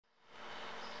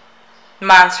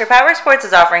Monster Powersports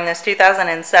is offering this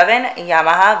 2007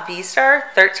 Yamaha V Star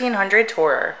 1300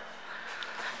 Tourer.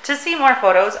 To see more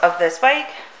photos of this bike,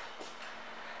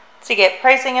 to get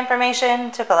pricing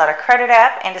information, to fill out a credit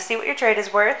app, and to see what your trade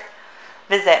is worth,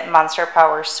 visit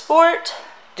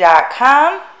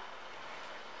monsterpowersport.com.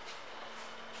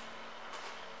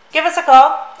 Give us a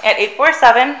call at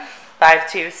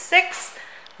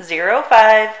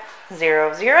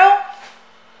 847-526-0500.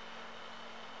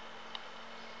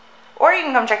 Or you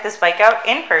can come check this bike out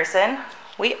in person.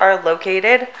 We are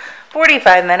located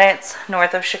 45 minutes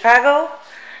north of Chicago,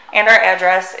 and our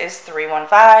address is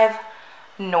 315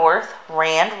 North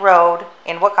Rand Road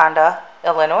in Wauconda,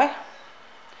 Illinois.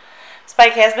 This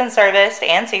bike has been serviced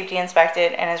and safety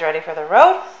inspected and is ready for the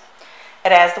road.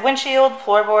 It has the windshield,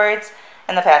 floorboards,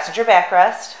 and the passenger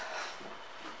backrest.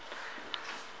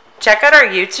 Check out our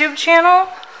YouTube channel,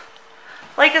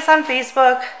 like us on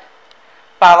Facebook,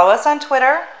 follow us on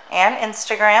Twitter and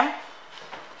Instagram.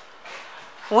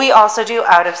 We also do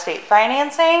out-of-state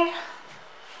financing,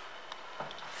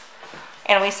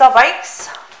 and we sell bikes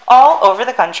all over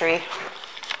the country.